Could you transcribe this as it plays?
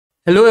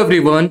Hello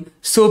everyone.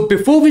 So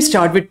before we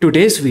start with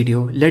today's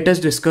video, let us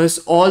discuss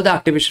all the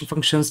activation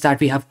functions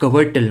that we have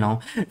covered till now.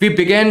 We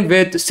began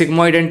with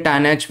sigmoid and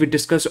tanh. We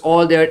discussed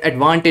all their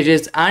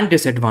advantages and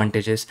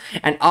disadvantages.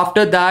 And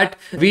after that,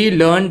 we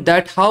learned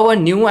that how a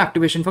new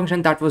activation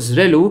function that was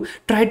relu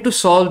tried to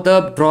solve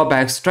the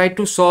drawbacks, tried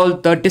to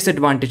solve the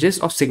disadvantages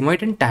of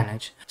sigmoid and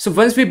tanh. So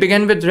once we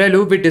began with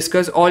relu, we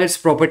discussed all its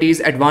properties,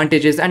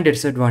 advantages and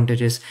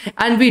disadvantages.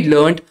 And we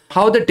learned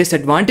how the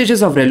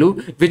disadvantages of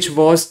relu, which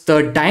was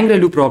the dying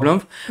relu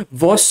problem,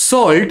 was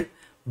solved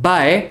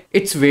by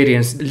its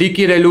variants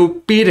leaky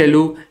relu,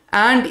 p-relu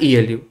and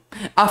elu.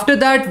 After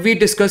that, we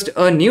discussed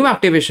a new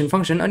activation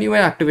function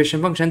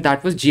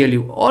that was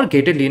GLU or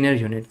gated linear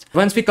units.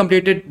 Once we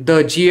completed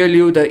the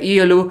GLU, the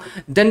ELU,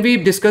 then we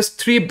discussed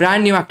three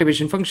brand new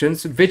activation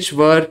functions, which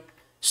were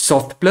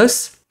soft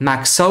plus,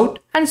 max out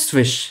and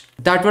swish.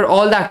 That were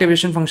all the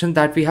activation functions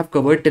that we have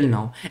covered till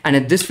now. And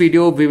in this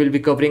video, we will be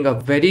covering a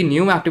very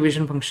new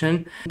activation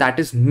function, that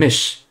is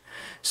Mish.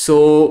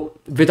 So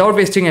without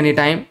wasting any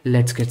time,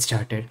 let's get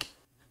started.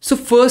 So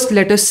first,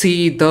 let us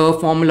see the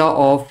formula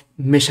of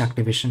Mish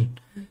activation.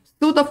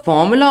 So the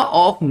formula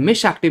of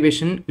Mish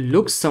activation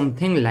looks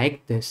something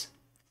like this.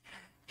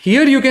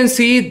 Here you can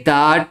see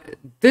that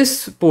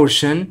this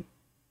portion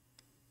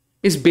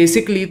is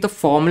basically the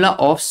formula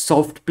of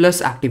soft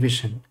plus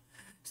activation.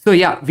 So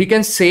yeah, we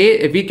can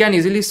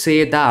easily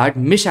say that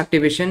Mish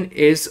activation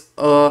is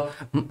a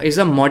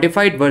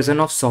modified version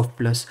of soft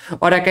plus,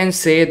 or I can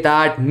say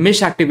that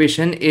Mish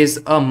activation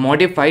is a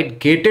modified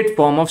gated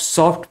form of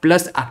soft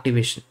plus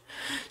activation.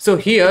 So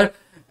here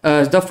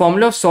the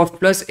formula of soft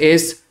plus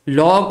is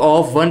log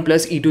of 1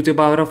 plus e to the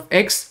power of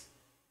x,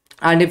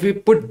 and if we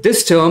put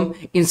this term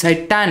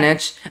inside tan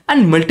h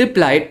and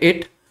multiply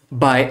it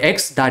by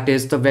x, that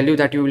is the value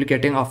that you will be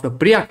getting after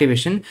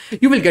pre-activation,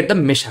 you will get the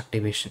Mish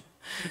activation.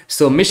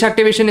 So Mish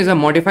activation is a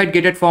modified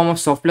gated form of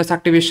soft plus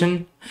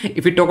activation.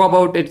 If we talk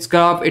about its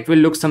graph, it will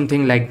look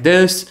something like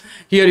this.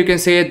 Here you can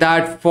say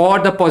that for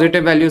the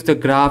positive values, the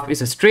graph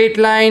is a straight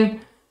line,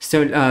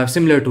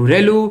 similar to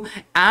relu,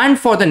 and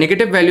for the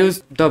negative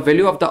values, the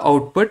value of the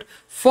output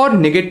for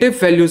negative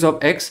values of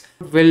x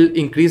will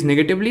increase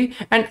negatively,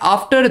 and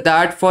after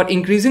that, for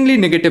increasingly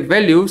negative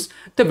values,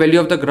 the value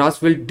of the graph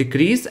will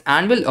decrease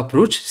and will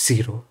approach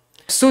zero.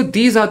 So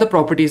these are the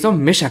properties of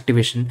Mish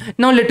activation.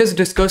 Now let us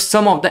discuss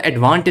some of the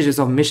advantages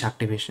of Mish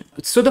activation.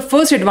 So the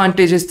first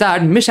advantage is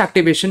that Mish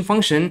activation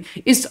function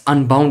is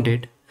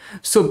unbounded.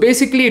 So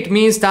basically it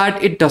means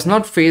that it does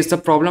not face the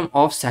problem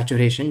of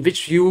saturation,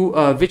 which you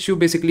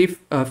basically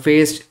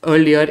faced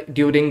earlier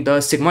during the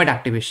sigmoid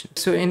activation.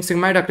 So in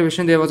sigmoid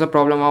activation, there was a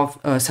problem of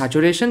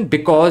saturation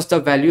because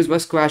the values were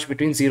squashed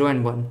between 0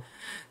 and 1.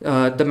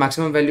 The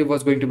maximum value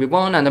was going to be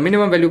 1 and the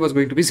minimum value was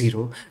going to be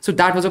 0. So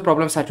that was a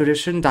problem of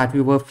saturation that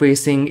we were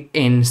facing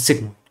in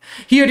sigmoid.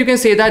 Here you can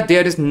say that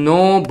there is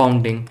no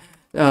bounding.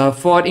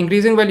 For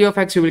increasing value of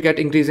x, you will get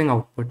increasing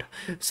output.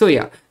 So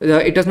yeah,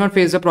 it does not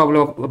face the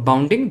problem of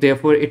bounding,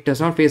 therefore it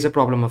does not face the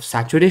problem of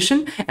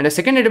saturation. And the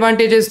second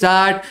advantage is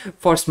that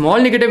for small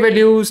negative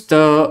values,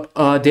 there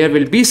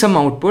will be some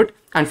output,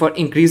 and for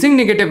increasing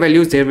negative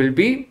values, there will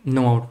be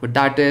no output.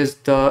 That is,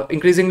 the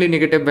increasingly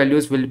negative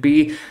values will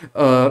be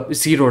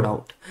zeroed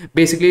out.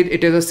 Basically,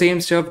 it is the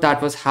same stuff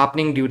that was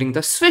happening during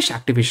the swish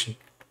activation.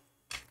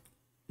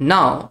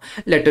 Now,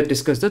 let us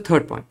discuss the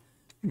third point.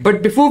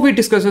 But before we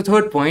discuss the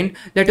third point,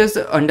 let us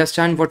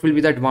understand what will be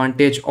the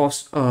advantage of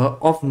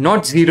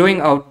not zeroing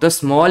out the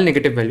small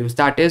negative values,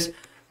 that is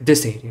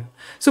this area.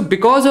 So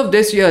because of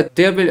this,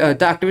 the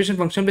activation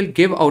function will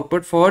give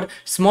output for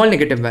small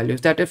negative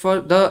values, that is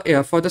for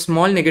the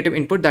small negative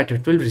input that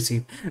it will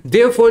receive.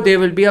 Therefore, there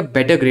will be a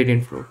better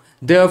gradient flow.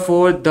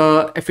 Therefore,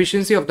 the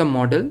efficiency of the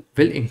model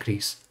will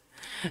increase.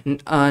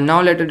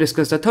 Now let us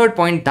discuss the third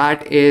point,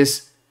 that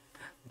is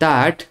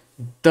that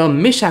the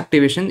Mish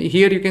activation.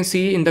 Here you can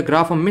see in the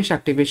graph of Mish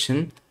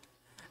activation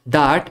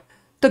that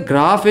the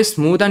graph is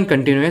smooth and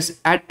continuous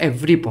at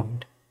every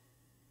point.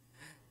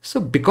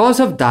 So because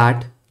of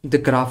that, the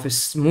graph is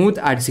smooth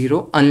at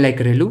 0, unlike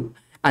relu,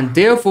 and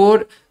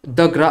therefore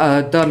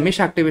the Mish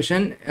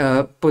activation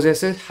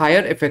possesses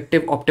higher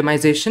effective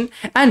optimization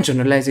and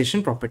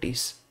generalization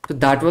properties. So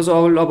that was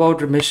all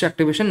about Mish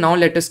activation. Now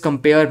let us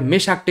compare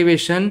Mish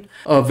activation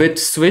with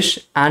swish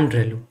and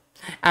relu,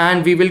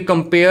 and we will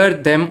compare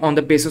them on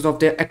the basis of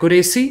their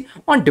accuracy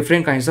on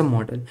different kinds of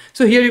model.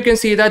 So here you can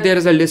see that there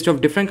is a list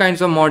of different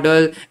kinds of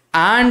model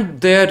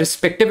and their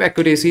respective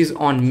accuracies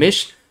on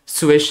Mish,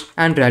 swish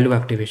and relu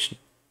activation.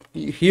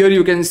 Here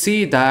you can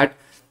see that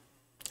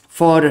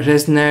for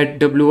ResNet,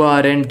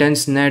 WRN,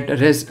 DenseNet,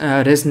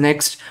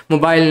 ResNext,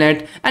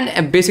 MobileNet,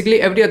 and basically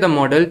every other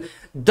model,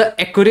 the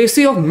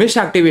accuracy of Mish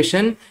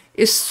activation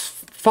is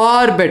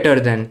far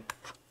better than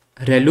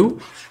relu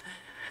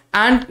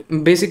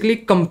and basically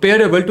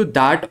comparable to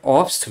that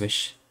of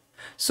swish.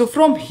 So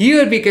from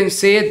here we can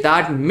say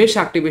that Mish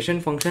activation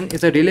function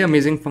is a really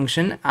amazing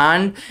function,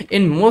 and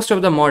in most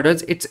of the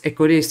models its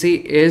accuracy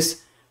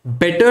is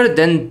better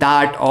than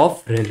that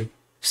of relu.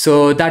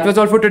 So that was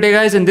all for today,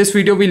 guys. In this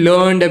video, we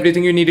learned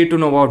everything you needed to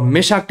know about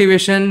Mish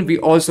activation. We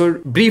also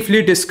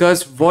briefly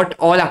discussed what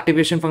all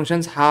activation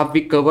functions have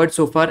we covered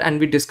so far, and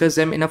we discussed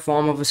them in a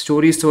form of a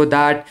story so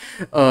that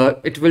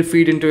it will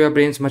feed into your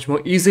brains much more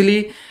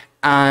easily.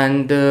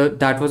 And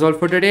that was all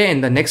for today.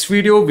 In the next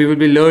video, we will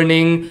be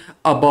learning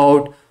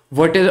about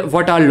what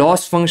are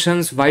loss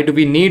functions, why do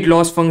we need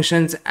loss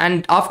functions,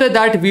 and after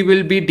that we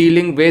will be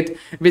dealing with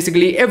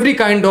basically every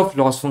kind of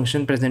loss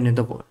function present in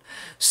the world.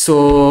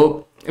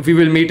 So we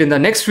will meet in the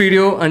next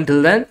video.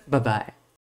 Until then, bye bye.